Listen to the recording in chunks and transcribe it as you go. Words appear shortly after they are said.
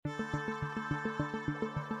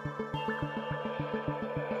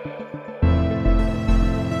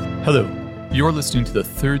Hello, you're listening to the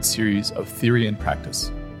third series of Theory and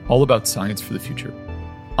Practice, all about science for the future.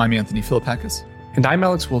 I'm Anthony Philippakis. And I'm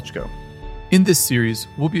Alex Wilchko. In this series,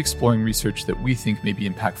 we'll be exploring research that we think may be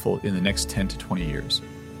impactful in the next 10 to 20 years.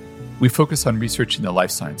 We focus on research in the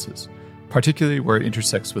life sciences, particularly where it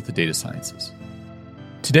intersects with the data sciences.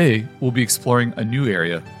 Today, we'll be exploring a new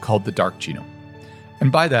area called the dark genome.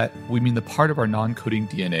 And by that, we mean the part of our non-coding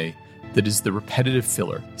DNA that is the repetitive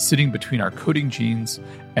filler sitting between our coding genes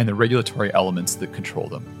and the regulatory elements that control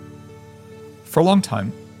them. For a long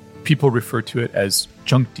time, people referred to it as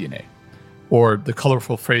junk DNA, or the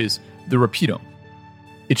colorful phrase, the repeatome.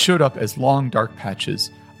 It showed up as long dark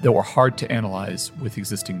patches that were hard to analyze with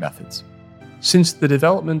existing methods. Since the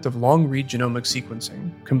development of long-read genomic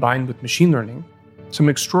sequencing combined with machine learning, some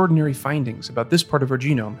extraordinary findings about this part of our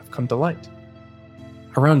genome have come to light.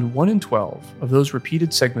 Around 1 in 12 of those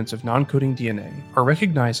repeated segments of non-coding DNA are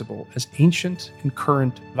recognizable as ancient and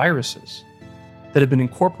current viruses that have been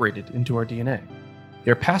incorporated into our DNA.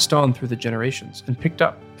 They are passed on through the generations and picked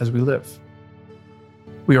up as we live.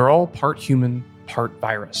 We are all part human, part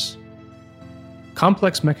virus.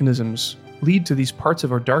 Complex mechanisms lead to these parts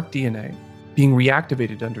of our dark DNA being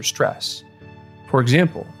reactivated under stress. For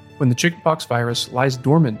example, when the chickenpox virus lies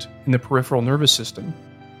dormant in the peripheral nervous system,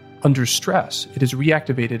 under stress, it is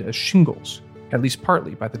reactivated as shingles, at least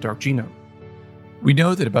partly by the dark genome. We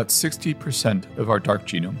know that about 60% of our dark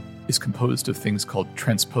genome is composed of things called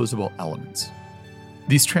transposable elements.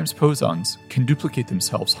 These transposons can duplicate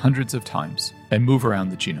themselves hundreds of times and move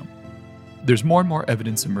around the genome. There's more and more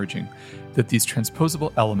evidence emerging that these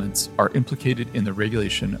transposable elements are implicated in the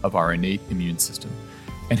regulation of our innate immune system,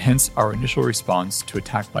 and hence our initial response to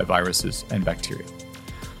attack by viruses and bacteria.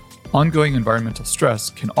 Ongoing environmental stress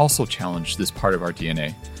can also challenge this part of our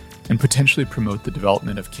DNA and potentially promote the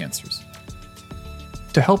development of cancers.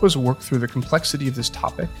 To help us work through the complexity of this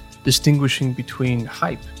topic, distinguishing between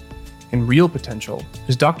hype and real potential,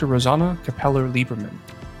 is Dr. Rosana Kapeller-Lieberman,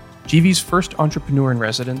 GV's first entrepreneur in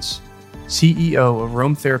residence, CEO of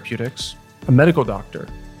Rome Therapeutics, a medical doctor,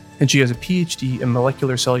 and she has a PhD in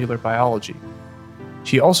molecular cellular biology.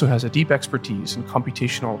 She also has a deep expertise in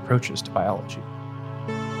computational approaches to biology.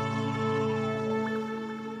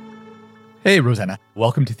 Hey, Rosana.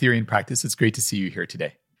 Welcome to Theory and Practice. It's great to see you here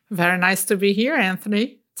today. Very nice to be here,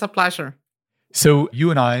 Anthony. It's a pleasure. So you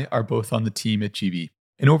and I are both on the team at GV.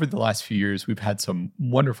 And over the last few years, we've had some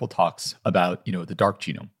wonderful talks about, the dark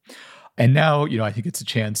genome. And now, I think it's a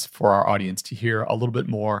chance for our audience to hear a little bit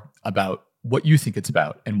more about what you think it's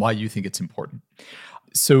about and why you think it's important.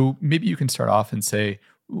 So maybe you can start off and say,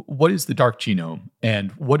 what is the dark genome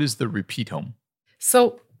and what is the repeatome?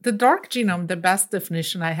 So the dark genome, the best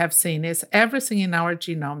definition I have seen is everything in our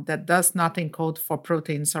genome that does not encode for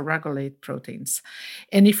proteins or regulate proteins.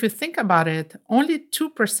 And if you think about it, only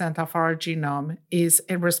 2% of our genome is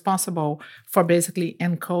responsible for basically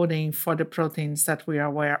encoding for the proteins that we are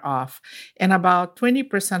aware of. And about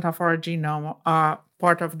 20% of our genome are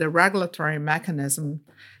part of the regulatory mechanism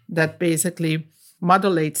that basically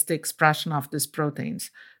modulates the expression of these proteins.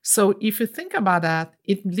 So if you think about that,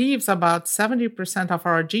 it leaves about 70% of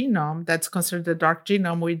our genome that's considered the dark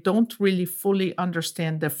genome. We don't really fully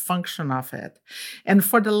understand the function of it. And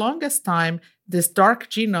for the longest time, this dark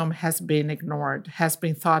genome has been ignored, has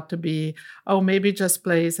been thought to be, maybe just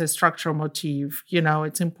plays a structural motif.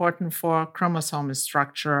 It's important for chromosome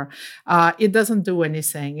structure. It doesn't do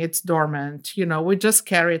anything. It's dormant. We just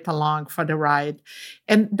carry it along for the ride.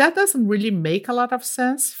 And that doesn't really make a lot of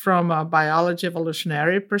sense from a biology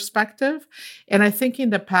evolutionary perspective. And I think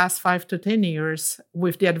in the past 5 to 10 years,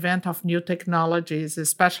 with the advent of new technologies,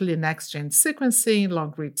 especially next-gen sequencing,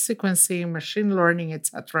 long-read sequencing, machine learning,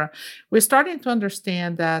 etc., we're starting to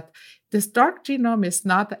understand that this dark genome is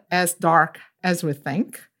not as dark as we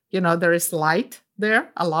think. There is light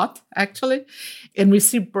there, a lot, actually. And we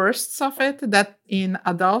see bursts of it that in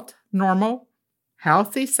adult, normal,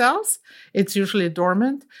 healthy cells, it's usually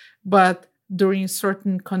dormant, but during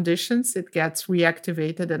certain conditions, it gets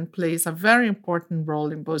reactivated and plays a very important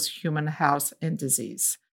role in both human health and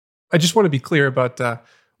disease. I just want to be clear about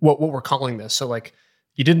what we're calling this. So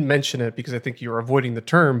you didn't mention it because I think you're avoiding the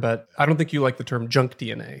term, but I don't think you like the term junk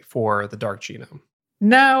DNA for the dark genome.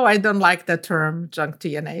 No, I don't like the term junk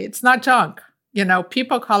DNA. It's not junk.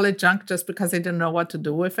 People call it junk just because they didn't know what to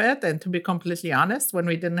do with it. And to be completely honest, when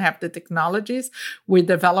we didn't have the technologies, we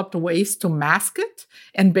developed ways to mask it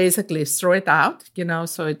and basically throw it out,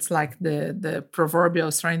 so it's like the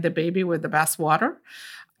proverbial throwing the baby with the bathwater.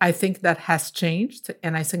 I think that has changed,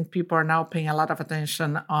 and I think people are now paying a lot of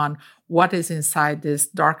attention on what is inside this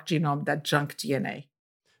dark genome, that junk DNA.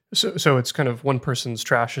 So it's kind of one person's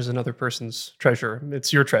trash is another person's treasure.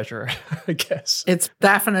 It's your treasure, I guess. It's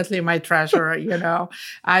definitely my treasure.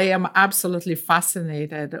 I am absolutely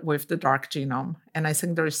fascinated with the dark genome. And I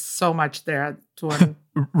think there is so much there to learn.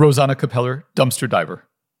 Rosana Kapeller, dumpster diver.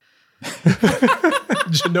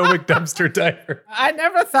 Genomic dumpster diver. I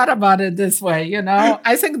never thought about it this way,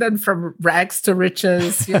 I think then from rags to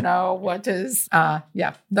riches, what is,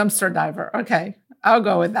 dumpster diver. Okay, I'll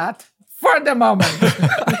go with that for the moment.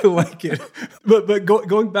 I like it. But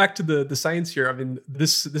going back to the science here, I mean,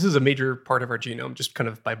 this is a major part of our genome, just kind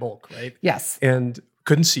of by bulk, right? Yes. And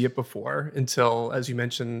couldn't see it before until, as you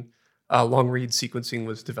mentioned, long-read sequencing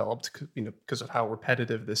was developed, because of how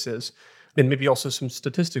repetitive this is. And maybe also some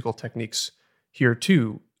statistical techniques here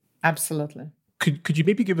too. Absolutely. Could you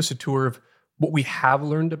maybe give us a tour of what we have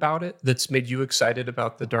learned about it that's made you excited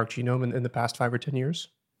about the dark genome in the past 5 or 10 years?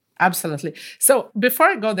 Absolutely. So before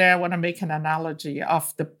I go there, I want to make an analogy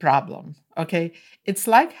of the problem. Okay. It's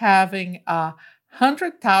like having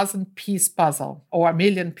 100,000 piece puzzle or a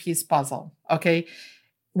million piece puzzle. Okay.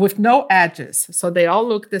 With no edges. So they all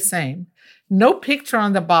look the same. No picture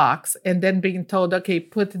on the box, and then being told, okay,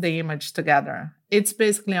 put the image together. It's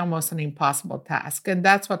basically almost an impossible task. And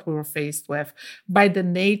that's what we were faced with by the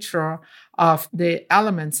nature of the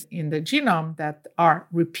elements in the genome that are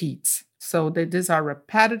repeats. So these are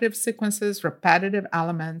repetitive sequences, repetitive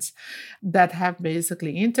elements that have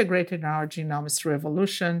basically integrated in our genomes through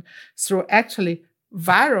evolution, through actually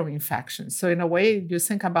viral infections. So in a way, you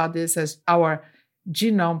think about this as our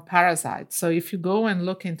genome parasite. So if you go and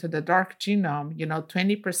look into the dark genome,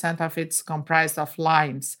 20% of it's comprised of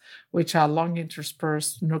lines, which are long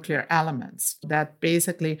interspersed nuclear elements that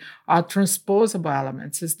basically are transposable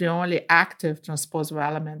elements. It's the only active transposable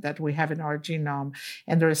element that we have in our genome.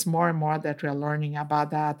 And there is more and more that we're learning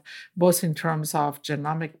about that, both in terms of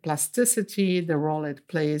genomic plasticity, the role it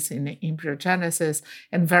plays in embryogenesis,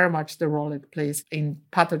 and very much the role it plays in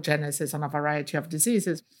pathogenesis on a variety of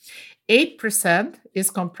diseases. 8% is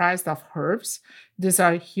comprised of HERVs. These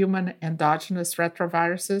are human endogenous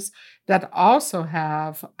retroviruses that also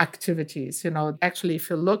have activities. Actually, if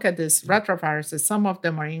you look at these retroviruses, some of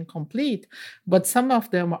them are incomplete, but some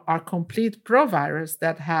of them are complete provirus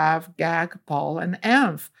that have GAG, POL, and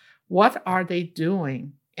ENV. What are they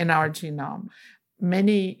doing in our genome?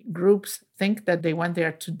 Many groups think that they went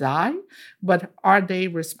there to die, but are they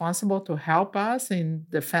responsible to help us and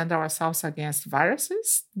defend ourselves against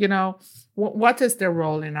viruses? What is their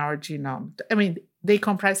role in our genome? I mean, they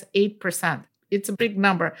comprise 8%. It's a big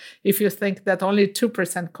number if you think that only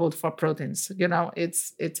 2% code for proteins.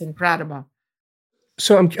 It's incredible.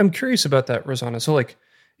 So I'm curious about that, Rosana. So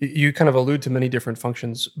you kind of allude to many different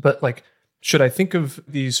functions, but should I think of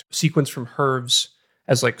these sequence from HERVs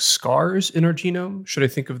as scars in our genome? Should I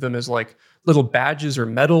think of them as little badges or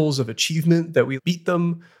medals of achievement that we beat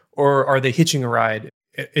them? Or are they hitching a ride?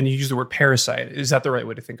 And you use the word parasite. Is that the right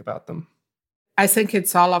way to think about them? I think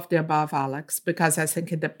it's all of the above, Alex, because I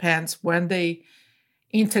think it depends when they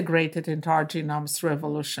integrated into our genomes through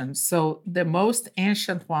evolution. So the most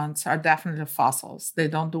ancient ones are definitely fossils. They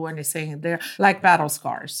don't do anything. They're like battle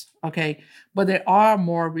scars, okay? But there are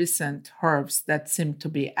more recent HERVs that seem to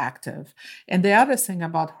be active. And the other thing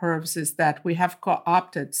about HERVs is that we have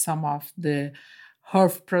co-opted some of the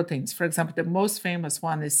HERV proteins. For example, the most famous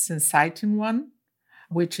one is syncytin-1,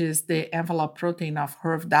 which is the envelope protein of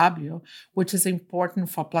HERV-W, which is important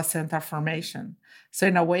for placenta formation. So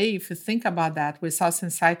in a way, if you think about that, without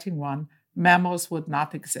syncytin-1, mammals would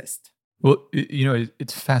not exist. Well,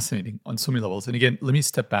 it's fascinating on so many levels. And again, let me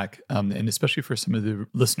step back, and especially for some of the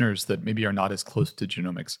listeners that maybe are not as close to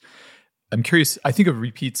genomics, I'm curious, I think of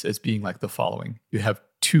repeats as being like the following. You have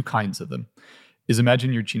two kinds of them.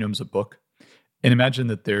 Imagine your genome's a book, and imagine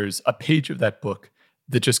that there's a page of that book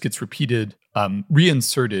that just gets repeated,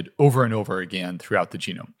 reinserted over and over again throughout the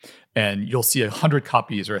genome. And you'll see 100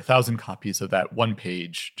 copies or 1,000 copies of that one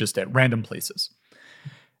page just at random places.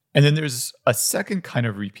 And then there's a second kind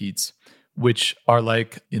of repeats, which are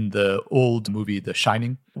like in the old movie, The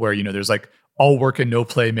Shining, where, there's all work and no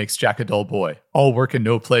play makes Jack a dull boy. All work and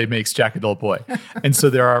no play makes Jack a dull boy. And so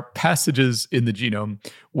there are passages in the genome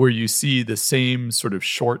where you see the same sort of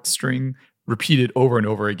short string repeated over and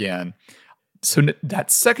over again. So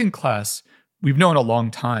that second class, we've known a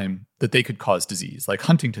long time that they could cause disease. Like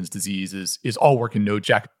Huntington's disease is all work and no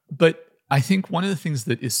Jack. But I think one of the things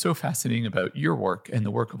that is so fascinating about your work and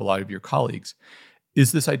the work of a lot of your colleagues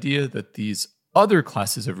is this idea that these other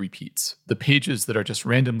classes of repeats, the pages that are just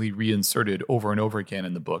randomly reinserted over and over again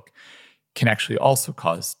in the book, can actually also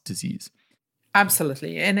cause disease.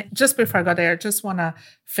 Absolutely. And just before I go there, I just want to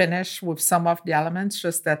finish with some of the elements,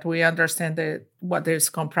 just that we understand what it's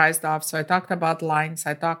comprised of. So I talked about lines,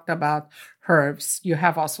 I talked about herbs. You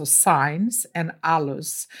have also signs and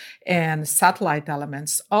alus and satellite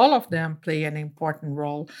elements. All of them play an important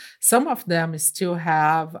role. Some of them still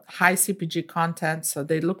have high CpG content, so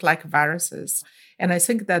they look like viruses. And I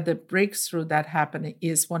think that the breakthrough that happened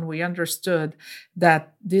is when we understood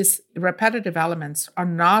that these repetitive elements are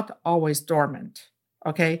not always dormant.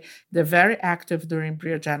 Okay, they're very active during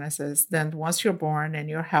embryogenesis. Then, once you're born and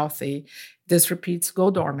you're healthy, these repeats go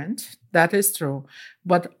dormant. That is true.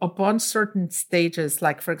 But upon certain stages,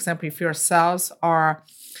 like for example, if your cells are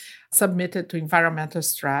submitted to environmental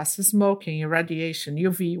stress, smoking, irradiation,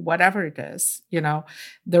 UV, whatever it is,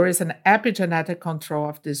 there is an epigenetic control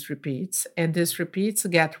of these repeats, and these repeats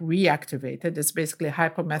get reactivated. It's basically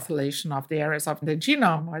hypomethylation of the areas of the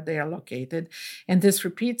genome where they are located, and these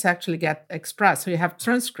repeats actually get expressed. So you have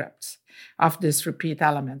transcripts of these repeat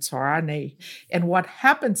elements or RNA. And what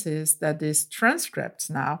happens is that these transcripts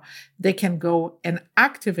now, they can go and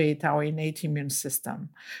activate our innate immune system.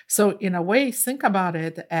 So in a way, think about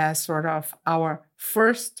it as sort of our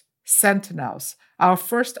first sentinels, our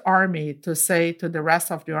first army to say to the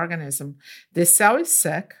rest of the organism, this cell is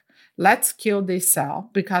sick. Let's kill this cell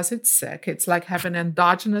because it's sick. It's like having an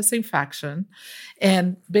endogenous infection.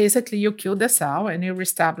 And basically, you kill the cell and you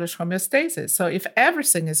reestablish homeostasis. So if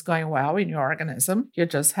everything is going well in your organism, you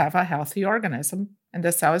just have a healthy organism and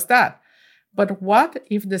the cell is dead. But what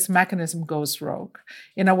if this mechanism goes rogue?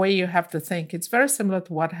 In a way, you have to think it's very similar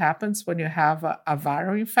to what happens when you have a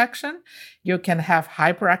viral infection. You can have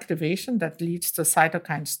hyperactivation that leads to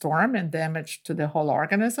cytokine storm and damage to the whole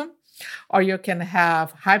organism. Or you can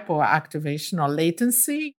have hypoactivation or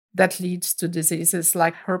latency that leads to diseases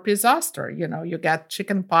like herpes zoster. You get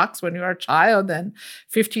chicken pox when you're a child, and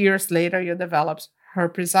 50 years later, you develop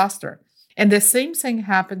herpes zoster. And the same thing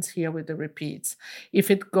happens here with the repeats. If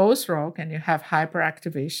it goes rogue and you have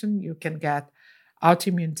hyperactivation, you can get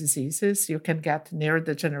autoimmune diseases, you can get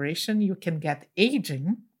neurodegeneration, you can get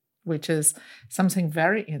aging, which is something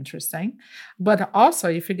very interesting. But also,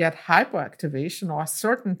 if you get hypoactivation or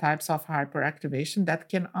certain types of hyperactivation, that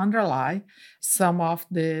can underlie some of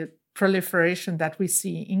the proliferation that we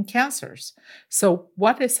see in cancers. So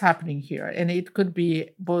what is happening here? And it could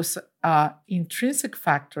be both an intrinsic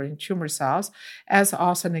factor in tumor cells as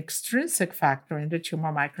also an extrinsic factor in the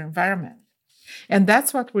tumor microenvironment. And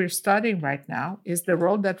that's what we're studying right now, is the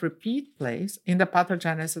role that repeat plays in the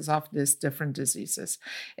pathogenesis of these different diseases.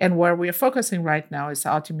 And where we're focusing right now is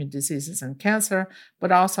autoimmune diseases and cancer, but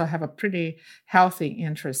also have a pretty healthy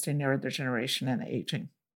interest in neurodegeneration and aging.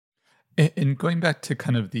 And going back to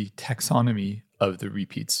kind of the taxonomy of the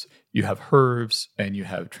repeats, you have herbs and you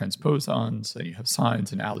have transposons and you have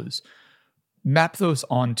signs and alus. Map those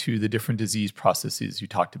onto the different disease processes you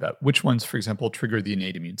talked about. Which ones, for example, trigger the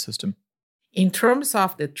innate immune system? In terms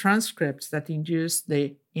of the transcripts that induce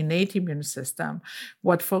the innate immune system,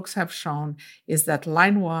 what folks have shown is that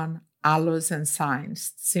line 1, alus, and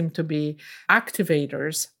signs seem to be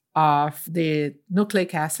activators of the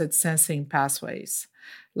nucleic acid sensing pathways,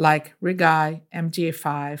 like RIG-I,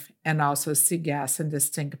 MDA5, and also cGAS and the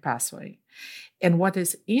STING pathway. And what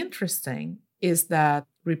is interesting is that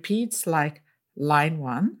repeats like line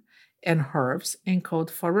 1 and herbs encode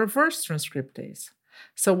for reverse transcriptase.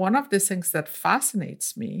 So one of the things that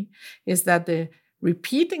fascinates me is that the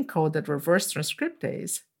repeat encoded reverse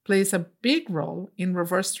transcriptase plays a big role in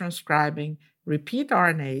reverse transcribing repeat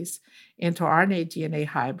RNAs into RNA-DNA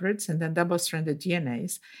hybrids and then double-stranded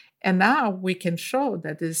DNAs. And now we can show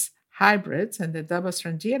that these hybrids and the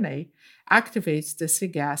double-strand DNA activates the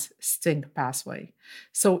cGAS STING pathway.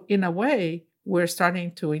 So in a way, we're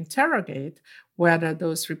starting to interrogate whether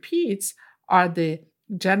those repeats are the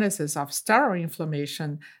genesis of steroid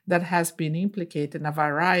inflammation that has been implicated in a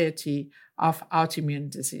variety of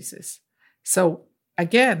autoimmune diseases. So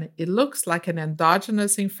again, it looks like an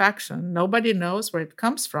endogenous infection. Nobody knows where it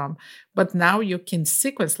comes from, but now you can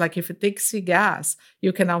sequence, like if you take cGAS,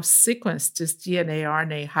 you can now sequence these DNA,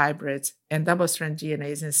 RNA hybrids and double-strand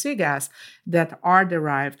DNAs in cGAS that are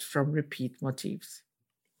derived from repeat motifs.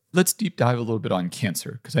 Let's deep dive a little bit on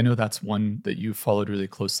cancer, because I know that's one that you followed really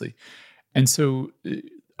closely. And so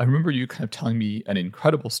I remember you kind of telling me an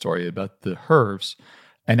incredible story about the herbs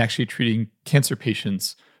and actually treating cancer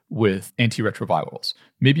patients with antiretrovirals.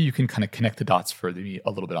 Maybe you can kind of connect the dots for me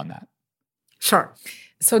a little bit on that. Sure.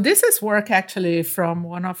 So this is work actually from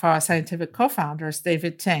one of our scientific co-founders,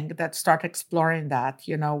 David Ting, that started exploring that,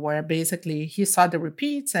 where basically he saw the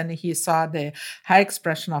repeats and he saw the high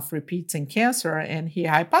expression of repeats in cancer. And he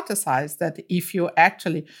hypothesized that if you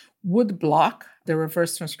actually would block the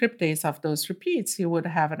reverse transcriptase of those repeats, you would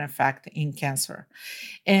have an effect in cancer.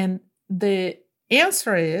 And the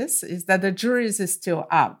answer is that the jury is still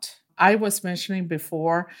out. I was mentioning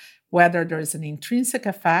before whether there is an intrinsic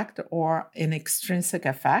effect or an extrinsic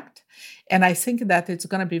effect. And I think that it's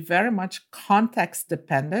going to be very much context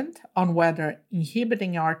dependent on whether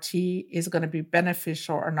inhibiting RT is going to be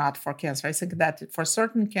beneficial or not for cancer. I think that for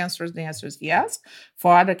certain cancers, the answer is yes.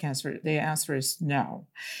 For other cancers, the answer is no.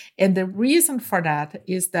 And the reason for that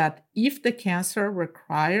is that if the cancer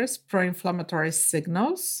requires pro-inflammatory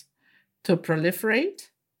signals to proliferate,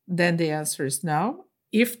 then the answer is no.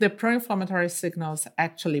 If the pro-inflammatory signals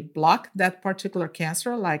actually block that particular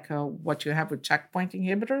cancer, like what you have with checkpoint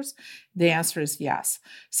inhibitors, the answer is yes.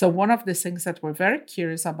 So one of the things that we're very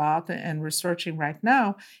curious about and researching right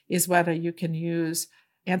now is whether you can use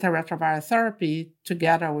antiretroviral therapy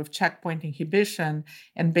together with checkpoint inhibition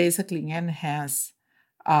and basically enhance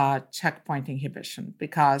checkpoint inhibition,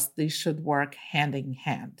 because these should work hand in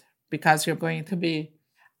hand, because you're going to be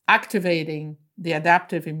activating the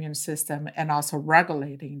adaptive immune system and also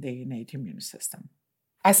regulating the innate immune system.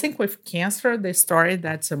 I think with cancer, the story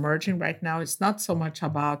that's emerging right now is not so much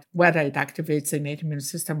about whether it activates the innate immune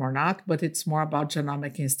system or not, but it's more about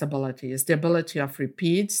genomic instability. It's the ability of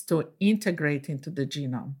repeats to integrate into the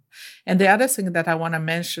genome. And the other thing that I want to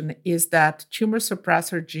mention is that tumor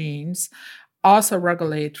suppressor genes also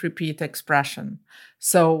regulate repeat expression.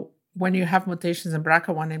 So when you have mutations in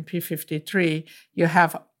BRCA1 and P53, you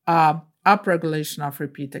have upregulation of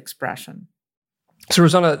repeat expression. So,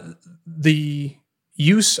 Rosana, the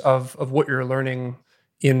use of what you're learning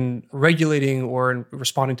in regulating or in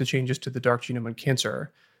responding to changes to the dark genome in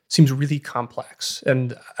cancer seems really complex.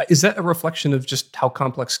 And is that a reflection of just how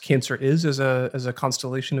complex cancer is as a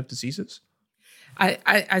constellation of diseases?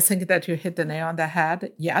 I think that you hit the nail on the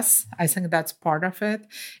head. Yes, I think that's part of it.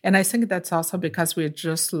 And I think that's also because we're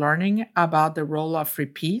just learning about the role of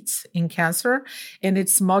repeats in cancer, and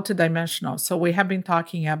it's multidimensional. So we have been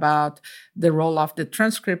talking about the role of the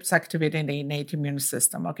transcripts activating the innate immune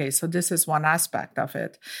system. Okay, so this is one aspect of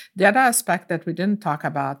it. The other aspect that we didn't talk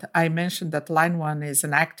about, I mentioned that line 1 is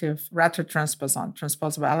an active retrotransposon,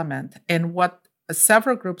 transposable element. And what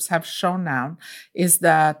several groups have shown now is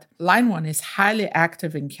that line 1 is highly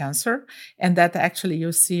active in cancer, and that actually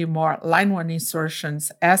you see more line 1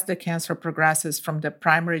 insertions as the cancer progresses from the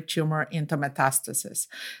primary tumor into metastasis.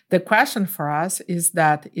 The question for us is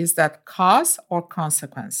that cause or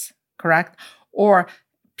consequence, correct? Or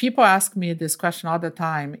people ask me this question all the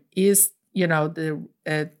time, is the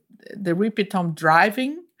repeatome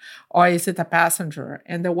driving, or is it a passenger?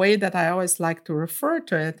 And the way that I always like to refer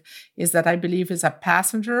to it is that I believe it's a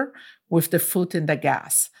passenger with the foot in the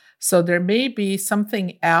gas. So there may be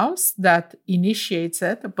something else that initiates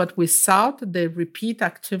it, but without the repeat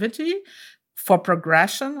activity for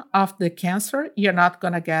progression of the cancer, you're not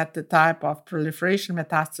going to get the type of proliferation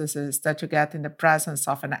metastasis that you get in the presence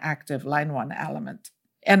of an active line 1 element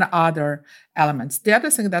and other elements. The other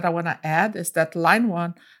thing that I want to add is that line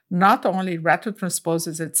 1 not only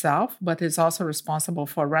retotransposes itself, but is also responsible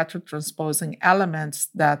for retrotransposing elements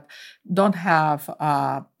that don't have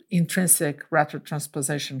intrinsic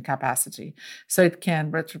retrotransposition capacity. So it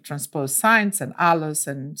can retrotranspose signs and allos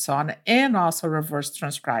and so on, and also reverse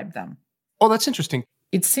transcribe them. Oh, that's interesting.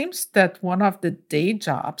 It seems that one of the day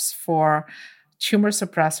jobs for tumor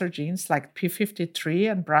suppressor genes like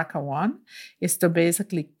P53 and BRCA1 is to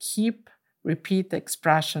basically keep repeat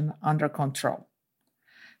expression under control.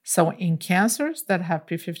 So in cancers that have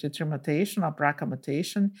P53 mutation or BRCA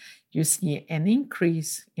mutation, you see an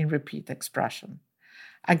increase in repeat expression.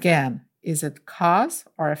 Again, is it cause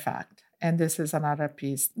or effect? And this is another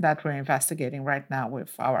piece that we're investigating right now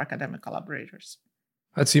with our academic collaborators.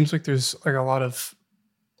 It seems like there's like a lot of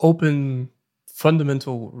open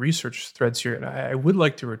fundamental research threads here. And I would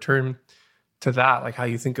like to return to that, like how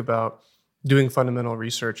you think about doing fundamental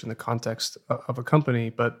research in the context of a company.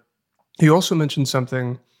 But you also mentioned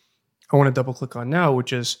something I want to double click on now,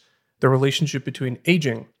 which is the relationship between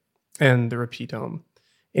aging and the repeatome.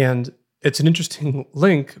 And it's an interesting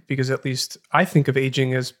link because at least I think of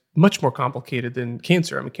aging as much more complicated than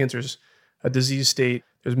cancer. I mean, cancer is a disease state.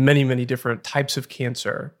 There's many, many different types of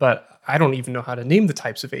cancer, but I don't even know how to name the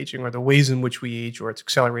types of aging or the ways in which we age, or it's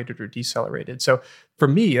accelerated or decelerated. So for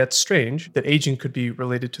me, that's strange that aging could be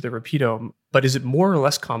related to the repeatome, but is it more or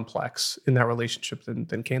less complex in that relationship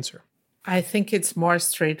than cancer? I think it's more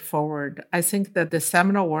straightforward. I think that the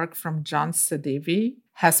seminal work from John Sedivi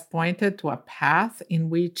has pointed to a path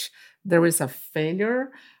in which there is a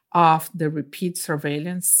failure of the repeat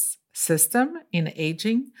surveillance system in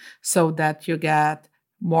aging so that you get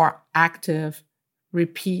more active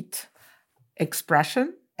repeat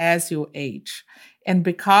expression as you age. And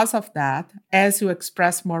because of that, as you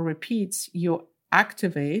express more repeats, you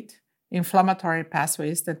activate inflammatory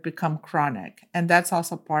pathways that become chronic. And that's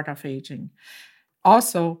also part of aging.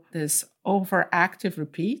 Also, these overactive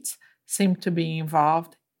repeats seem to be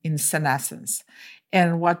involved in senescence.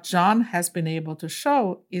 And what John has been able to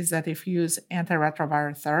show is that if you use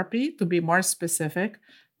antiretroviral therapy, to be more specific,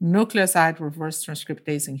 nucleoside reverse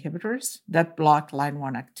transcriptase inhibitors that block line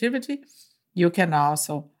 1 activity, you can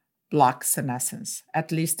also block senescence,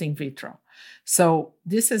 at least in vitro. So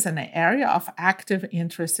this is an area of active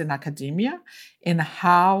interest in academia in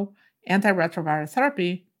how antiretroviral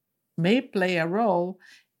therapy may play a role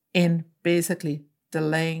in basically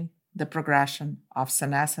delaying the progression of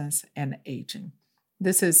senescence and aging.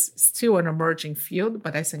 This is still an emerging field,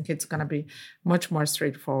 but I think it's going to be much more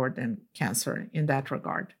straightforward than cancer in that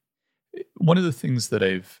regard. One of the things that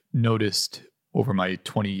I've noticed over my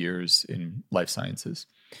 20 years in life sciences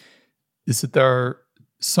is that there are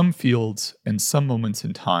some fields and some moments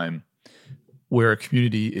in time where a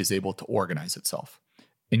community is able to organize itself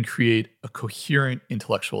and create a coherent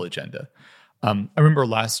intellectual agenda. I remember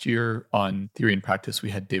last year on Theory and Practice,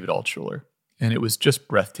 we had David Altshuler, and it was just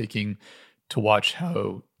breathtaking to watch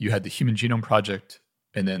how you had the Human Genome Project,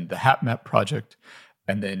 and then the HapMap project,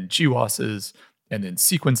 and then GWASs, and then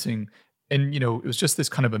sequencing. And, it was just this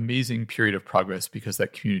kind of amazing period of progress because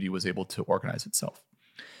that community was able to organize itself.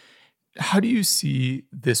 How do you see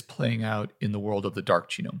this playing out in the world of the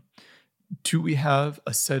dark genome? Do we have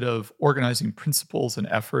a set of organizing principles and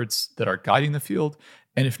efforts that are guiding the field?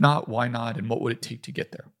 And if not, why not? And what would it take to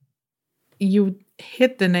get there? You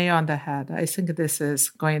hit the nail on the head. I think this is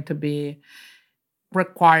going to be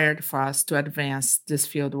required for us to advance this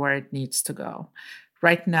field where it needs to go.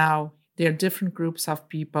 Right now, there are different groups of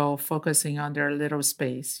people focusing on their little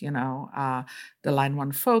space. The line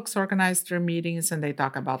 1 folks organize their meetings and they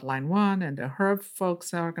talk about line 1, and the herb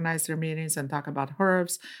folks organize their meetings and talk about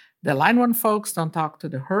herbs. The line 1 folks don't talk to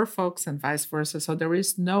the herb folks and vice versa. So there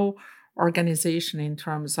is no organization in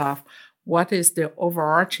terms of what is the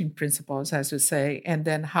overarching principles, as you say, and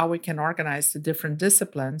then how we can organize the different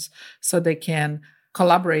disciplines so they can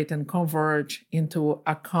collaborate and converge into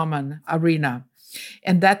a common arena.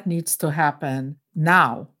 And that needs to happen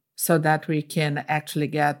now so that we can actually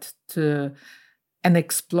get to an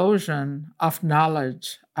explosion of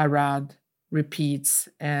knowledge around repeats.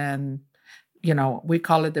 And, we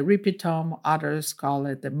call it the repeatome, others call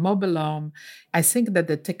it the mobilome. I think that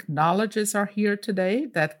the technologies are here today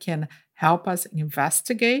that can help us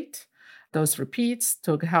investigate those repeats,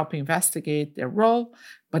 to help investigate their role.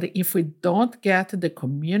 But if we don't get the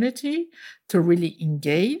community to really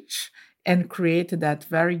engage and create that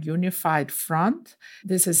very unified front,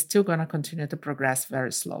 this is still going to continue to progress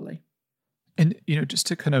very slowly. And, just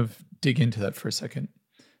to kind of dig into that for a second,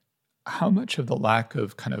 how much of the lack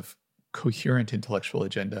of kind of coherent intellectual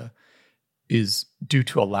agenda is due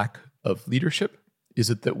to a lack of leadership? Is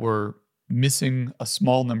it that we're missing a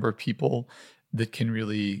small number of people that can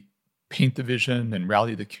really paint the vision and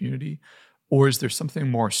rally the community? Or is there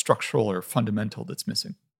something more structural or fundamental that's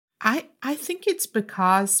missing? I think it's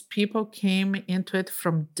because people came into it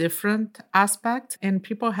from different aspects and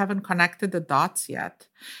people haven't connected the dots yet.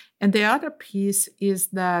 And the other piece is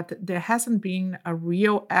that there hasn't been a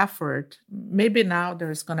real effort. Maybe now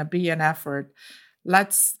there's going to be an effort.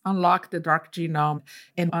 Let's unlock the dark genome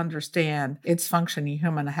and understand its function in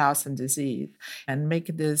human health and disease and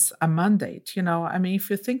make this a mandate. If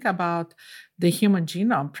you think about the Human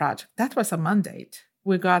Genome Project, that was a mandate.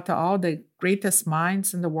 We got all the greatest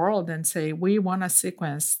minds in the world and say, we want to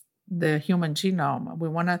sequence the human genome. We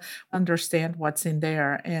want to understand what's in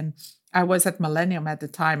there. And I was at Millennium at the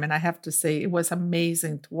time, and I have to say it was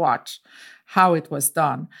amazing to watch how it was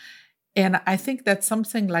done. And I think that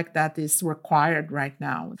something like that is required right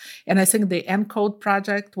now. And I think the ENCODE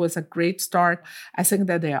project was a great start. I think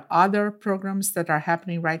that there are other programs that are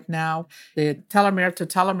happening right now. The telomere to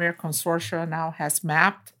telomere consortia now has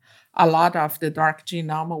mapped a lot of the dark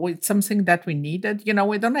genome with something that we needed.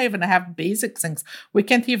 We don't even have basic things. We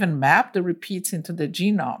can't even map the repeats into the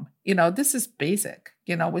genome. This is basic.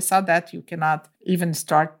 We saw that you cannot even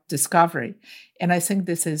start discovery. And I think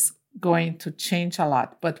this is going to change a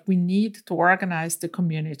lot, but we need to organize the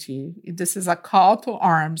community. This is a call to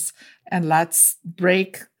arms, and let's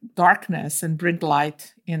break darkness and bring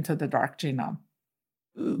light into the dark genome.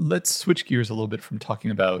 Let's switch gears a little bit from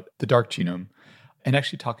talking about the dark genome and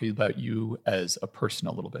actually talking about you as a person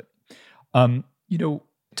a little bit.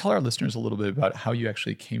 Tell our listeners a little bit about how you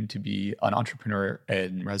actually came to be an entrepreneur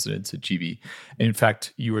in residence at GB. And in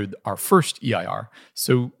fact, you were our first EIR.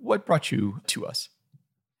 So what brought you to us?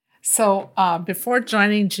 So before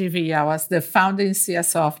joining GV, I was the founding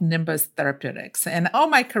CSO of Nimbus Therapeutics. And all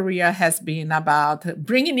my career has been about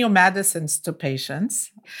bringing new medicines to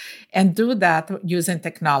patients and do that using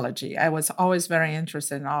technology. I was always very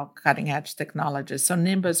interested in all cutting edge technologies. So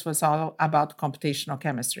Nimbus was all about computational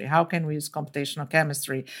chemistry. How can we use computational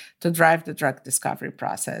chemistry to drive the drug discovery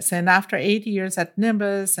process? And after 8 years at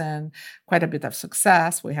Nimbus and quite a bit of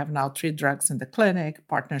success, we have now 3 drugs in the clinic,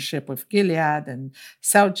 partnership with Gilead and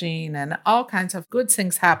Celgene, and all kinds of good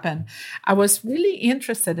things happen. I was really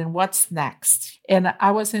interested in what's next. And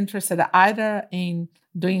I was interested either in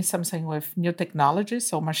doing something with new technology,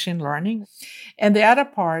 so machine learning. And the other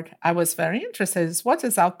part I was very interested is what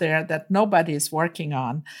is out there that nobody is working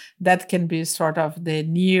on that can be sort of the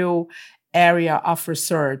new area of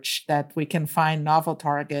research that we can find novel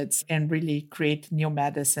targets and really create new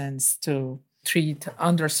medicines to treat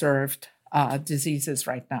underserved diseases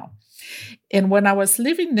right now. And when I was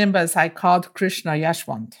leaving Nimbus, I called Krishna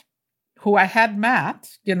Yashwant, who I had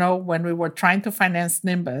met, when we were trying to finance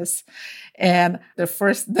Nimbus. And the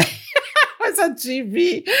first day I was at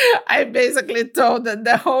GV, I basically told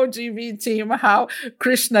the whole GV team how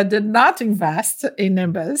Krishna did not invest in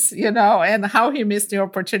Nimbus, and how he missed the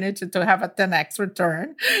opportunity to have a 10x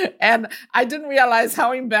return. And I didn't realize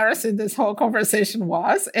how embarrassing this whole conversation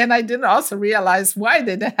was. And I didn't also realize why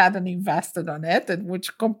they hadn't invested on it, which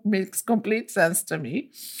makes complete sense to me.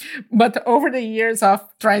 But over the years of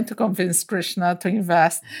trying to convince Krishna to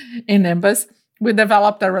invest in Nimbus, we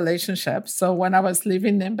developed a relationship. So when I was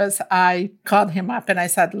leaving Nimbus, I called him up and I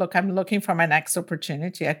said, look, I'm looking for my next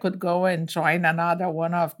opportunity. I could go and join another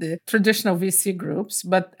one of the traditional VC groups,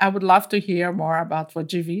 but I would love to hear more about what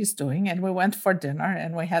GV is doing. And we went for dinner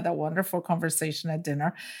and we had a wonderful conversation at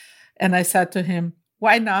dinner. And I said to him,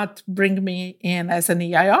 why not bring me in as an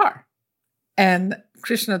EIR? And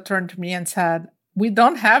Krishna turned to me and said, we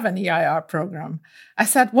don't have an EIR program. I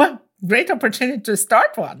said, well, great opportunity to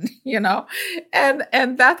start one,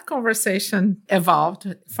 And that conversation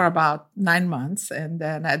evolved for about 9 months. And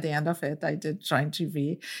then at the end of it, I did join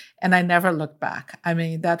GV and I never looked back. I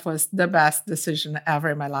mean, that was the best decision ever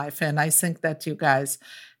in my life. And I think that you guys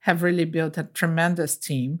have really built a tremendous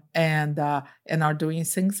team and are doing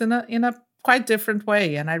things in a quite different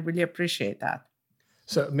way. And I really appreciate that.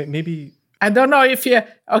 So maybe... I don't know if you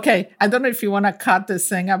want to cut this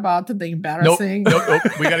thing about the embarrassing. Nope.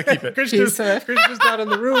 We got to keep it. Krishna's not in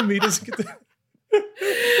the room. He doesn't get to...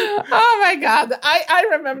 Oh my God. I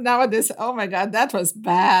remember nowadays, oh my God, that was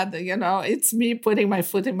bad. It's me putting my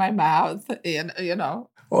foot in my mouth,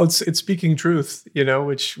 Well, it's speaking truth,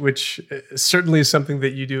 which certainly is something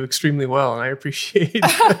that you do extremely well. And I appreciate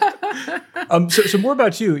So more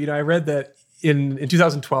about you. I read that in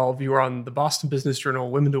 2012, you were on the Boston Business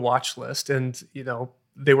Journal Women to Watch list. And,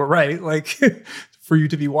 they were right, for you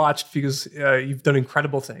to be watched because you've done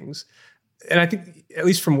incredible things. And I think, at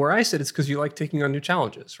least from where I sit, it's because you like taking on new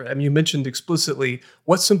challenges, right? I mean, you mentioned explicitly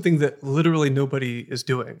what's something that literally nobody is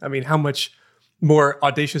doing. I mean, how much more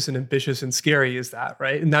audacious and ambitious and scary is that,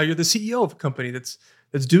 right? And now you're the CEO of a company that's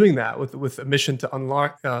doing that with a mission to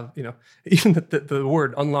unlock, even the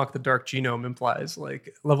word unlock the dark genome implies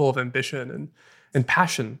level of ambition and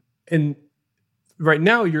passion. And right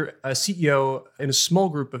now you're a CEO in a small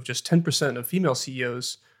group of just 10% of female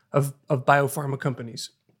CEOs of biopharma companies.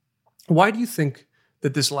 Why do you think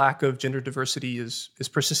that this lack of gender diversity is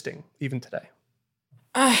persisting even today?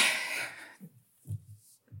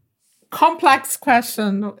 Complex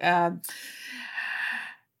question.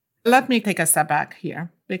 Let me take a step back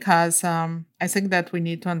here because I think that we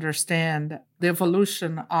need to understand the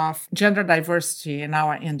evolution of gender diversity in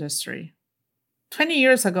our industry. 20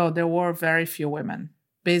 years ago, there were very few women.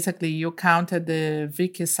 Basically, you counted the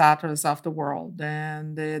Vicky Satters of the world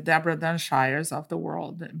and the Deborah Dunshires of the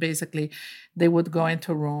world. Basically, they would go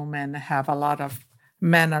into a room and have a lot of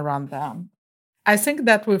men around them. I think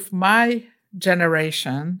that with my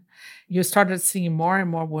generation, you started seeing more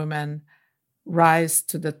and more women rise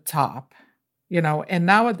to the top, and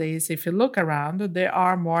nowadays, if you look around, there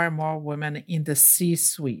are more and more women in the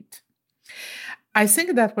C-suite. I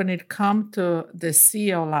think that when it comes to the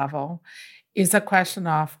CEO level, is a question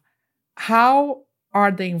of how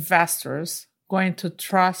are the investors going to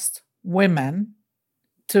trust women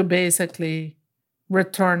to basically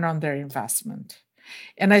return on their investment.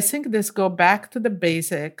 And I think this goes back to the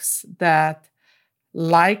basics that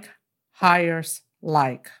like hires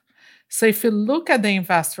like. So if you look at the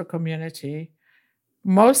investor community,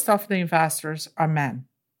 most of the investors are men.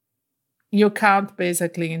 You count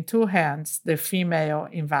basically in two hands the female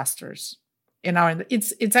investors.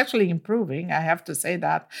 It's actually improving, I have to say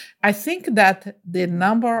that. I think that the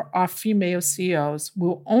number of female CEOs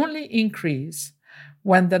will only increase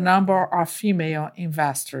when the number of female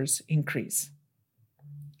investors increase.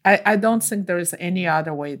 I don't think there is any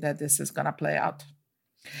other way that this is going to play out.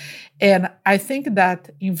 And I think that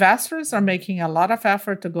investors are making a lot of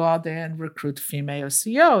effort to go out there and recruit female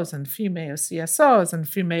CEOs and female CSOs and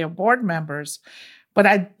female board members. But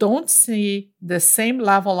I don't see the same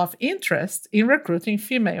level of interest in recruiting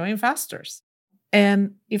female investors.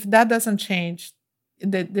 And if that doesn't change,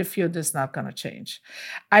 the field is not going to change.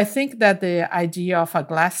 I think that the idea of a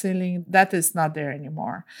glass ceiling, that is not there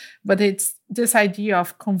anymore. But it's this idea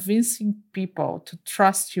of convincing people to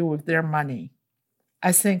trust you with their money.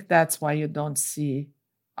 I think that's why you don't see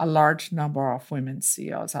a large number of women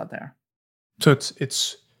CEOs out there. So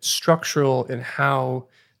it's structural in how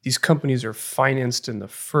these companies are financed in the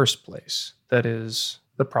first place. That is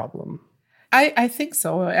the problem. I think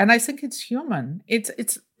so. And I think it's human.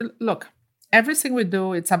 It's look, everything we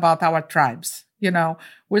do, it's about our tribes.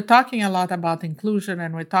 We're talking a lot about inclusion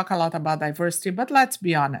and we talk a lot about diversity, but let's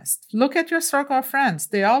be honest. Look at your circle of friends.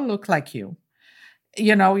 They all look like you.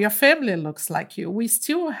 Your family looks like you. We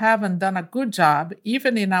still haven't done a good job,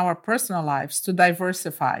 even in our personal lives, to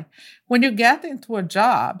diversify. When you get into a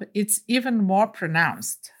job, it's even more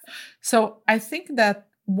pronounced. So I think that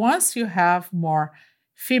once you have more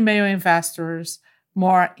female investors,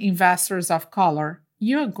 more investors of color,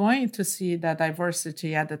 you're going to see the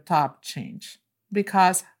diversity at the top change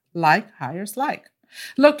because like hires like.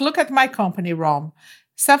 Look at my company, Rome.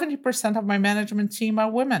 70% of my management team are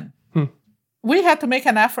women. We had to make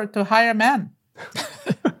an effort to hire men.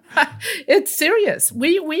 It's serious.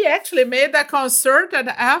 We actually made a concerted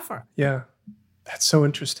effort. Yeah, that's so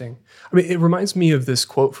interesting. I mean, it reminds me of this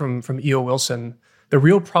quote from E.O. Wilson. The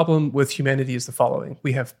real problem with humanity is the following.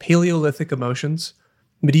 We have Paleolithic emotions,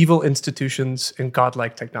 medieval institutions, and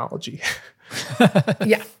godlike technology.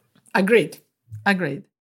 Yeah, agreed.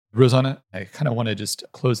 Rosana, I kind of want to just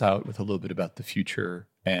close out with a little bit about the future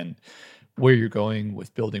and where you're going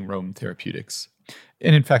with building Rome Therapeutics.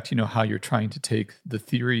 And in fact, how you're trying to take the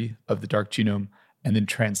theory of the dark genome and then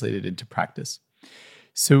translate it into practice.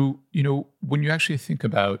 So, when you actually think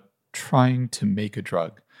about trying to make a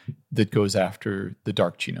drug that goes after the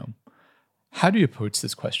dark genome, how do you approach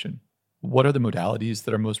this question? What are the modalities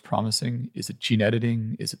that are most promising? Is it gene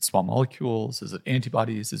editing? Is it small molecules? Is it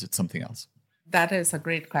antibodies? Is it something else? That is a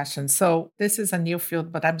great question. So this is a new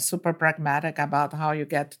field, but I'm super pragmatic about how you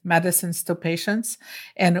get medicines to patients.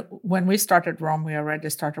 And when we started Rome, we already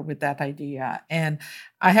started with that idea. And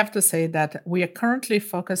I have to say that we are currently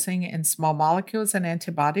focusing in small molecules and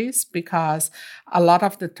antibodies because a lot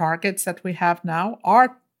of the targets that we have now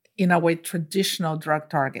are in a way, traditional drug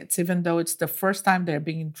targets, even though it's the first time they're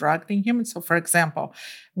being drugged in humans. So, for example,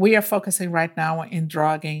 we are focusing right now in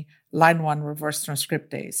drugging line 1 reverse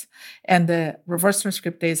transcriptase. And the reverse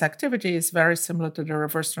transcriptase activity is very similar to the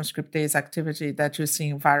reverse transcriptase activity that you see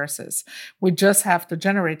in viruses. We just have to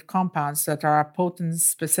generate compounds that are potent,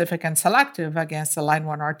 specific, and selective against the line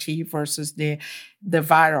 1 RT versus the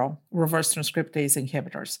viral reverse transcriptase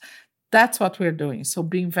inhibitors. That's what we're doing. So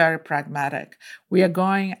being very pragmatic. We are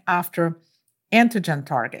going after antigen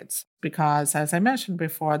targets because, as I mentioned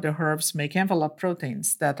before, the herbs make envelope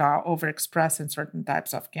proteins that are overexpressed in certain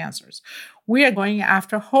types of cancers. We are going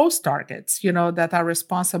after host targets, that are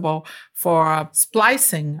responsible for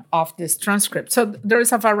splicing of this transcript. So there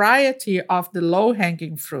is a variety of the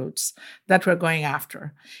low-hanging fruits that we're going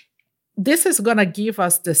after. This is going to give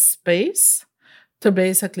us the space to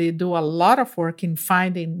basically do a lot of work in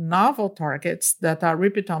finding novel targets that are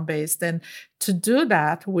repeatome-based. And to do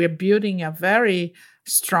that, we're building a very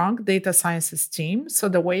strong data sciences team. So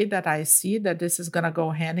the way that I see that this is going to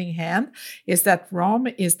go hand in hand is that Rome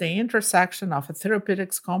is the intersection of a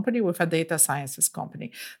therapeutics company with a data sciences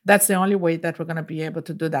company. That's the only way that we're going to be able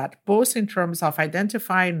to do that, both in terms of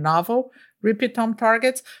identifying novel repeatome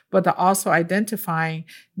targets, but also identifying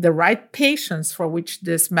the right patients for which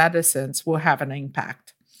these medicines will have an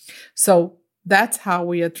impact. So that's how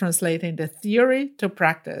we are translating the theory to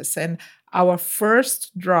practice. And our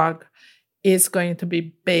first drug is going to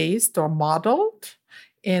be based or modeled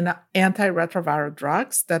in antiretroviral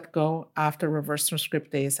drugs that go after reverse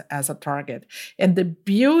transcriptase as a target. And the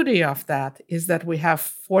beauty of that is that we have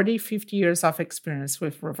 40, 50 years of experience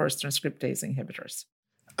with reverse transcriptase inhibitors.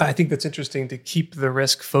 I think that's interesting to keep the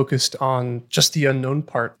risk focused on just the unknown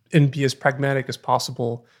part and be as pragmatic as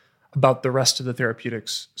possible about the rest of the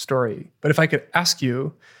therapeutics story. But if I could ask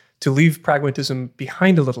you to leave pragmatism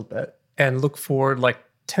behind a little bit and look forward like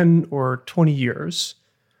 10 or 20 years,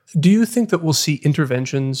 Do you think that we'll see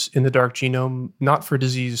interventions in the dark genome, not for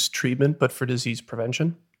disease treatment, but for disease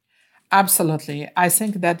prevention? Absolutely. I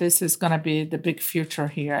think that this is going to be the big future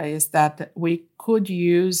here, is that we could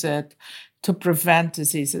use it to prevent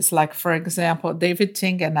diseases. Like, for example, David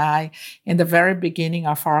Ting and I, in the very beginning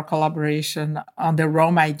of our collaboration on the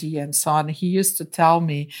Rome ID and so on, he used to tell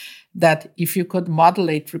me that if you could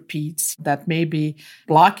modulate repeats, that maybe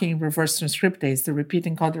blocking reverse transcriptase, the repeat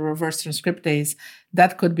encoded reverse transcriptase,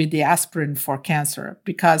 that could be the aspirin for cancer.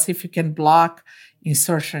 Because if you can block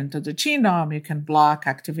insertion into the genome, you can block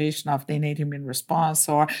activation of the innate immune response,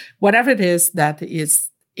 or whatever it is that is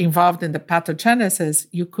involved in the pathogenesis,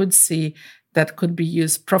 you could see that could be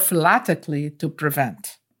used prophylactically to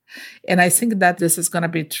prevent. And I think that this is going to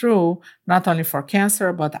be true not only for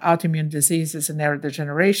cancer, but autoimmune diseases and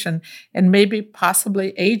neurodegeneration, and maybe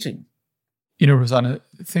possibly aging. Rosana,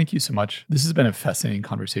 thank you so much. This has been a fascinating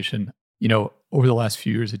conversation. Over the last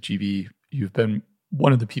few years at GV, you've been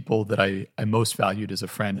one of the people that I most valued as a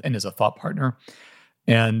friend and as a thought partner.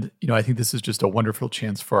 And, I think this is just a wonderful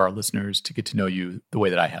chance for our listeners to get to know you the way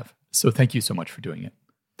that I have. So thank you so much for doing it.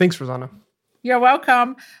 Thanks, Rosana. You're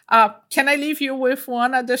welcome. Can I leave you with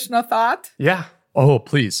one additional thought? Yeah. Oh,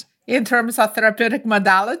 please. In terms of therapeutic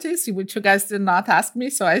modalities, which you guys did not ask me,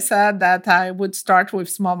 so I said that I would start with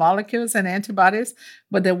small molecules and antibodies.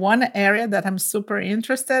 But the one area that I'm super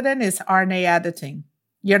interested in is RNA editing.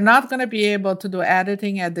 You're not going to be able to do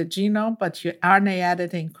editing at the genome, but your RNA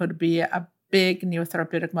editing could be a big new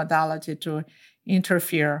therapeutic modality to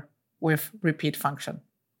interfere with repeat function.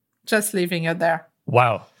 Just leaving it there.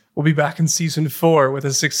 Wow. We'll be back in season 4 with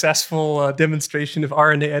a successful demonstration of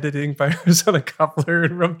RNA editing by Rosana Kapeller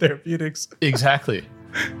and Rome Therapeutics. Exactly.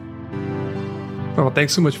 Well,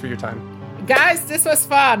 thanks so much for your time. Guys, this was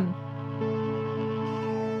fun.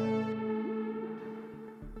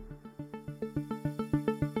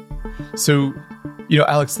 So,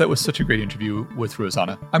 Alex, that was such a great interview with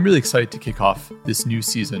Rosana. I'm really excited to kick off this new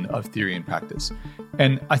season of Theory in Practice.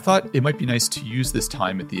 And I thought it might be nice to use this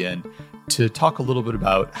time at the end to talk a little bit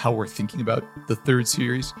about how we're thinking about the third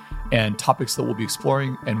series and topics that we'll be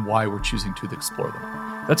exploring and why we're choosing to explore them.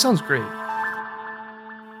 That sounds great.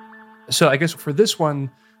 So I guess for this one,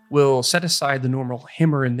 we'll set aside the normal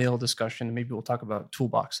hammer and nail discussion. Maybe we'll talk about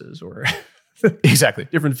toolboxes or exactly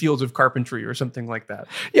different fields of carpentry or something like that.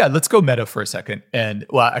 Yeah, let's go meta for a second. And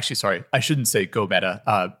I shouldn't say go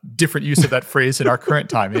meta. Different use of that phrase in our current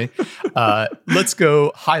time. Let's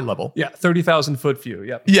go high level. Yeah, 30,000 foot view.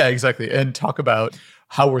 Yeah. Yeah, exactly. And talk about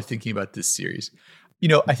how we're thinking about this series.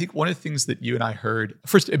 I think one of the things that you and I heard,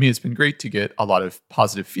 first, it's been great to get a lot of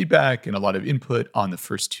positive feedback and a lot of input on the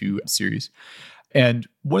first 2 series. And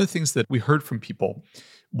one of the things that we heard from people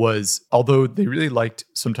was, although they really liked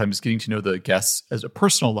sometimes getting to know the guests as a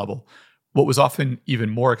personal level, what was often even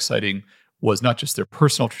more exciting was not just their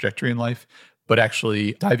personal trajectory in life, but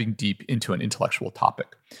actually diving deep into an intellectual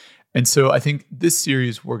topic. And so I think this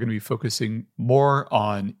series, we're going to be focusing more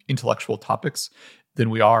on intellectual topics than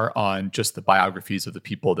we are on just the biographies of the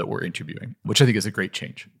people that we're interviewing, which I think is a great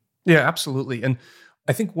change. Yeah, absolutely. And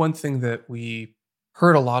I think one thing that we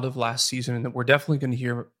heard a lot of last season and that we're definitely going to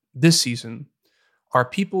hear this season are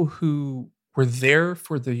people who were there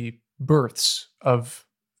for the births of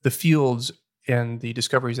the fields and the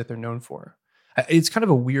discoveries that they're known for. It's kind of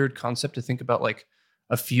a weird concept to think about, like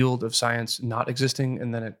a field of science not existing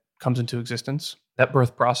and then it comes into existence. That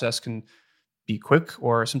birth process can be quick,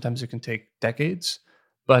 or sometimes it can take decades.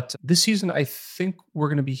 But this season, I think we're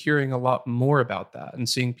going to be hearing a lot more about that and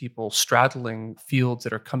seeing people straddling fields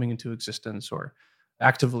that are coming into existence or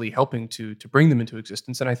actively helping to bring them into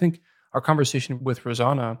existence. And I think our conversation with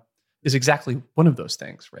Rosana is exactly one of those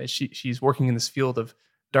things, right? She's working in this field of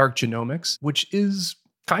dark genomics, which is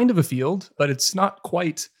kind of a field, but it's not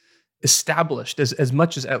quite established as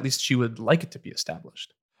much as at least she would like it to be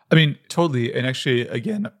established. Totally. And actually,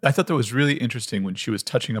 again, I thought that was really interesting when she was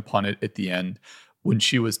touching upon it at the end, when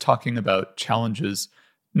she was talking about challenges,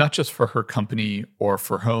 not just for her company or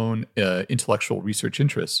for her own intellectual research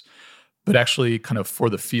interests, but actually kind of for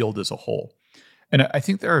the field as a whole. And I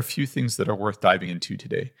think there are a few things that are worth diving into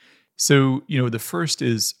today. So, the first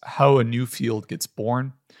is how a new field gets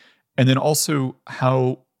born, and then also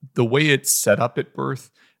how the way it's set up at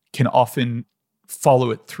birth can often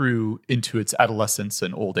follow it through into its adolescence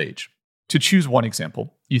and old age. To choose one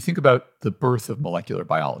example, you think about the birth of molecular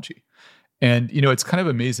biology. And, it's kind of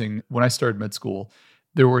amazing. When I started med school,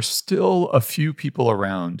 there were still a few people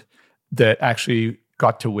around that actually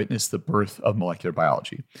got to witness the birth of molecular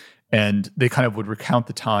biology. And they kind of would recount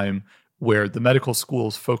the time where the medical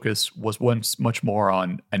school's focus was once much more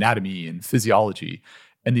on anatomy and physiology.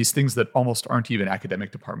 and these things that almost aren't even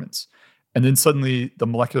academic departments. And then suddenly the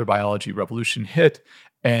molecular biology revolution hit,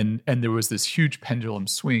 and there was this huge pendulum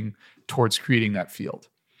swing towards creating that field.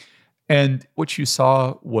 And what you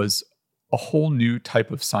saw was a whole new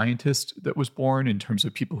type of scientist that was born in terms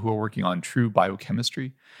of people who are working on true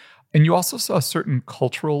biochemistry. And you also saw certain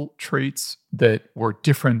cultural traits that were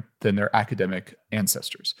different than their academic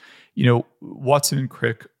ancestors. Watson and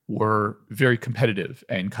Crick were very competitive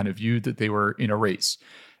and kind of viewed that they were in a race.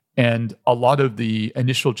 And a lot of the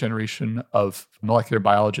initial generation of molecular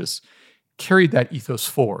biologists carried that ethos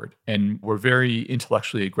forward and were very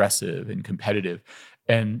intellectually aggressive and competitive.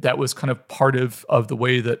 And that was kind of part of the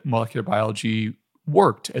way that molecular biology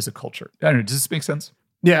worked as a culture. I don't know, does this make sense?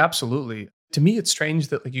 Yeah, absolutely. To me, it's strange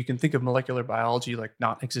that you can think of molecular biology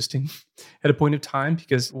not existing at a point of time,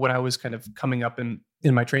 because when I was kind of coming up in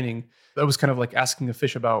my training, that was kind of like asking a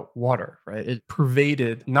fish about water, right? It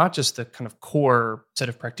pervaded not just the kind of core set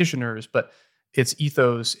of practitioners, but its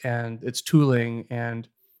ethos and its tooling and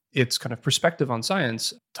its kind of perspective on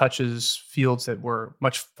science touches fields that were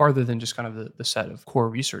much farther than just kind of the set of core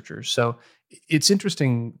researchers. So it's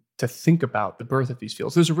interesting to think about the birth of these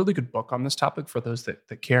fields. There's a really good book on this topic for those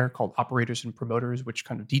that care, called Operators and Promoters, which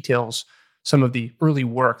kind of details some of the early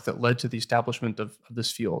work that led to the establishment of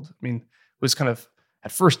this field. I mean, it was kind of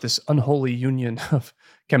at first this unholy union of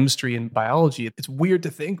chemistry and biology. It's weird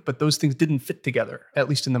to think, but those things didn't fit together, at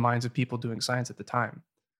least in the minds of people doing science at the time.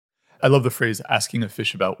 I love the phrase asking a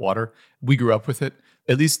fish about water. We grew up with it.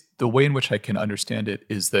 At least the way in which I can understand it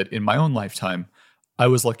is that in my own lifetime, I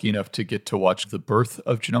was lucky enough to get to watch the birth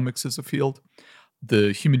of genomics as a field.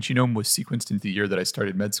 The human genome was sequenced into the year that I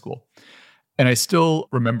started med school. And I still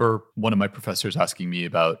remember one of my professors asking me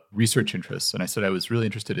about research interests. And I said I was really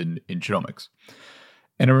interested in genomics.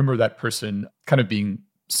 And I remember that person kind of being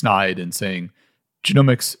snide and saying,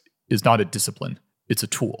 genomics is not a discipline, it's a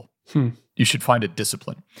tool. You should find a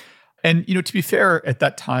discipline. And, to be fair, at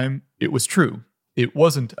that time, it was true. It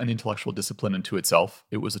wasn't an intellectual discipline unto itself.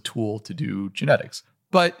 It was a tool to do genetics.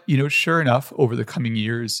 But, sure enough, over the coming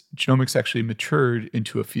years, genomics actually matured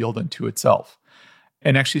into a field unto itself.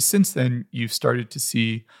 And actually, since then, you've started to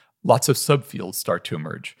see lots of subfields start to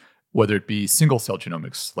emerge, whether it be single-cell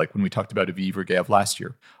genomics, like when we talked about Aviv or Gav last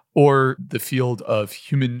year, or the field of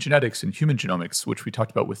human genetics and human genomics, which we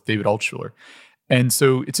talked about with David Altshuler. And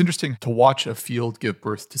so it's interesting to watch a field give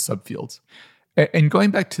birth to subfields. And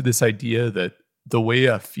going back to this idea that the way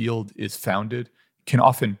a field is founded can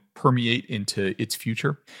often permeate into its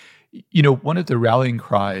future. One of the rallying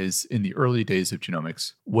cries in the early days of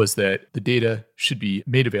genomics was that the data should be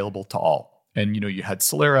made available to all. And, you had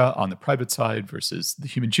Celera on the private side versus the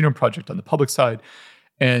Human Genome Project on the public side.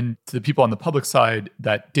 And to the people on the public side,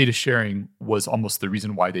 that data sharing was almost the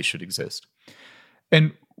reason why they should exist.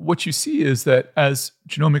 And what you see is that as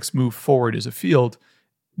genomics moved forward as a field,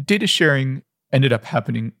 data sharing ended up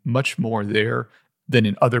happening much more there than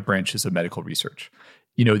in other branches of medical research.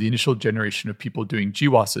 The initial generation of people doing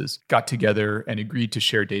GWASs got together and agreed to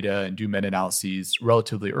share data and do meta-analyses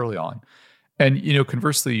relatively early on. And,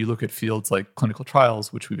 conversely, you look at fields like clinical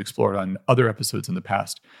trials, which we've explored on other episodes in the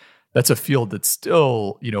past. That's a field that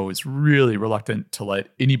still, is really reluctant to let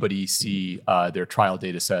anybody see their trial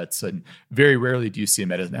data sets. And very rarely do you see a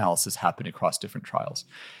meta-analysis happen across different trials.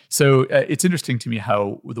 So it's interesting to me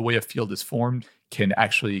how the way a field is formed can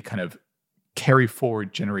actually kind of carry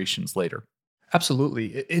forward generations later.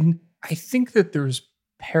 Absolutely. And I think that there's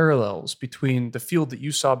parallels between the field that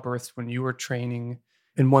you saw birthed when you were training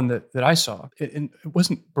and one that I saw. And it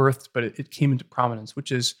wasn't birthed, but it came into prominence, which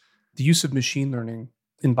is the use of machine learning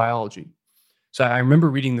in biology. So I remember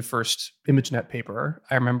reading the first ImageNet paper.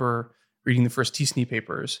 I remember reading the first TSNE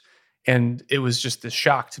papers. And it was just this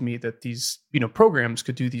shock to me that these, programs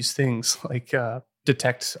could do these things like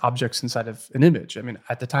detect objects inside of an image. I mean,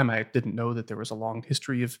 at the time, I didn't know that there was a long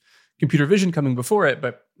history of computer vision coming before it,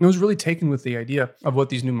 but I was really taken with the idea of what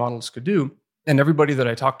these new models could do. And everybody that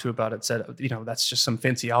I talked to about it said, that's just some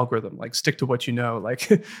fancy algorithm, like stick to what you know,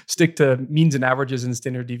 like stick to means and averages and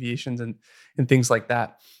standard deviations and things like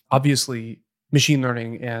that. Obviously, machine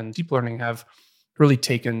learning and deep learning have really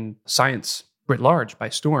taken science writ large by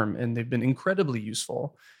storm, and they've been incredibly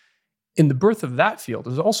useful. In the birth of that field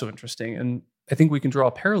is also interesting. And I think we can draw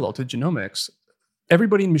a parallel to genomics.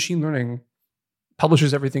 Everybody in machine learning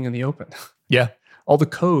publishes everything in the open. Yeah. All the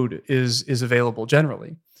code is available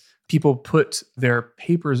generally. People put their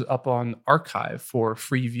papers up on archive for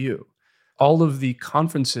free view. All of the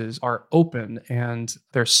conferences are open and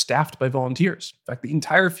they're staffed by volunteers. In fact, the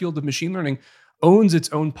entire field of machine learning owns its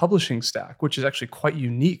own publishing stack, which is actually quite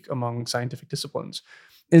unique among scientific disciplines.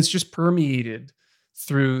 And it's just permeated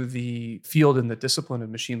through the field and the discipline of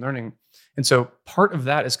machine learning. And so part of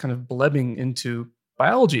that is kind of blebbing into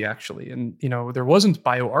biology, actually. And, there wasn't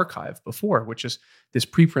bioRxiv before, which is this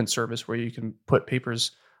preprint service where you can put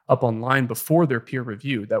papers up online before they're peer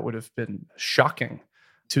reviewed. That would have been shocking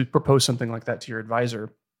to propose something like that to your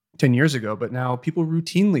advisor 10 years ago. But now people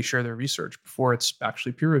routinely share their research before it's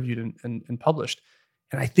actually peer reviewed and published.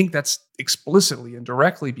 And I think that's explicitly and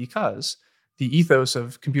directly because the ethos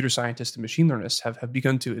of computer scientists and machine learners have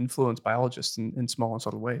begun to influence biologists in small and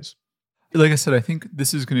subtle ways. Like I said, I think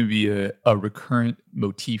this is going to be a recurrent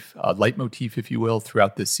motif, a leitmotif, if you will,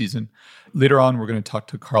 throughout this season. Later on, we're going to talk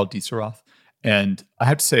to Carl Dieserath. And I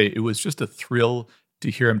have to say, it was just a thrill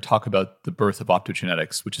to hear him talk about the birth of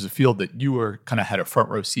optogenetics, which is a field that you had a front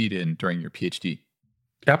row seat in during your PhD.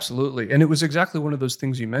 Absolutely. And it was exactly one of those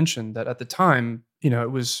things you mentioned that at the time,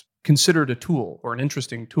 it was considered a tool or an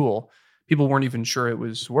interesting tool. People weren't even sure it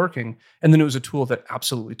was working. And then it was a tool that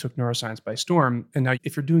absolutely took neuroscience by storm. And now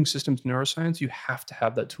if you're doing systems neuroscience, you have to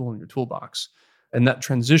have that tool in your toolbox. And that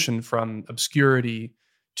transition from obscurity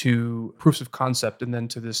to proofs of concept and then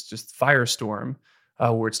to this just firestorm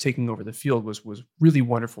where it's taking over the field was really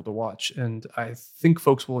wonderful to watch. And I think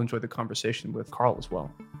folks will enjoy the conversation with Carl as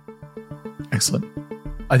well. Excellent.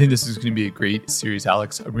 I think this is going to be a great series,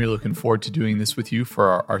 Alex. I'm really looking forward to doing this with you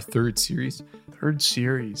for our third series. Third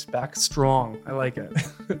series, back strong. I like it.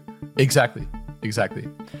 Exactly.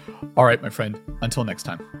 All right, my friend. Until next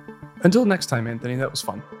time. Until next time, Anthony. That was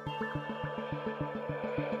fun.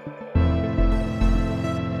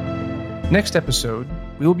 Next episode,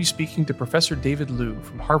 we will be speaking to Professor David Liu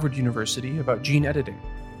from Harvard University about gene editing.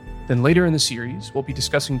 Then later in the series, we'll be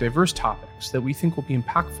discussing diverse topics that we think will be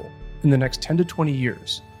impactful in the next 10 to 20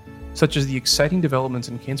 years, such as the exciting developments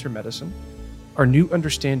in cancer medicine, our new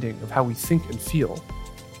understanding of how we think and feel,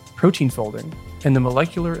 protein folding, and the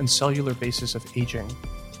molecular and cellular basis of aging.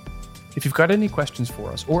 If you've got any questions for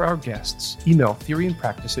us or our guests, email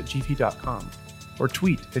theoryandpractice@gv.com or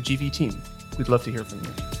tweet at GVteam. We'd love to hear from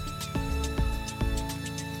you.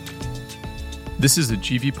 This is a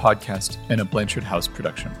GV podcast and a Blanchard House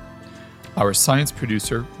production. Our science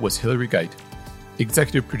producer was Hilary Geit,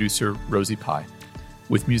 executive producer Rosie Pye,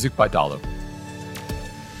 with music by Dalo.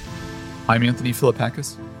 I'm Anthony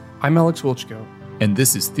Philippakis. I'm Alex Wilchko. And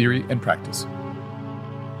this is Theory and Practice.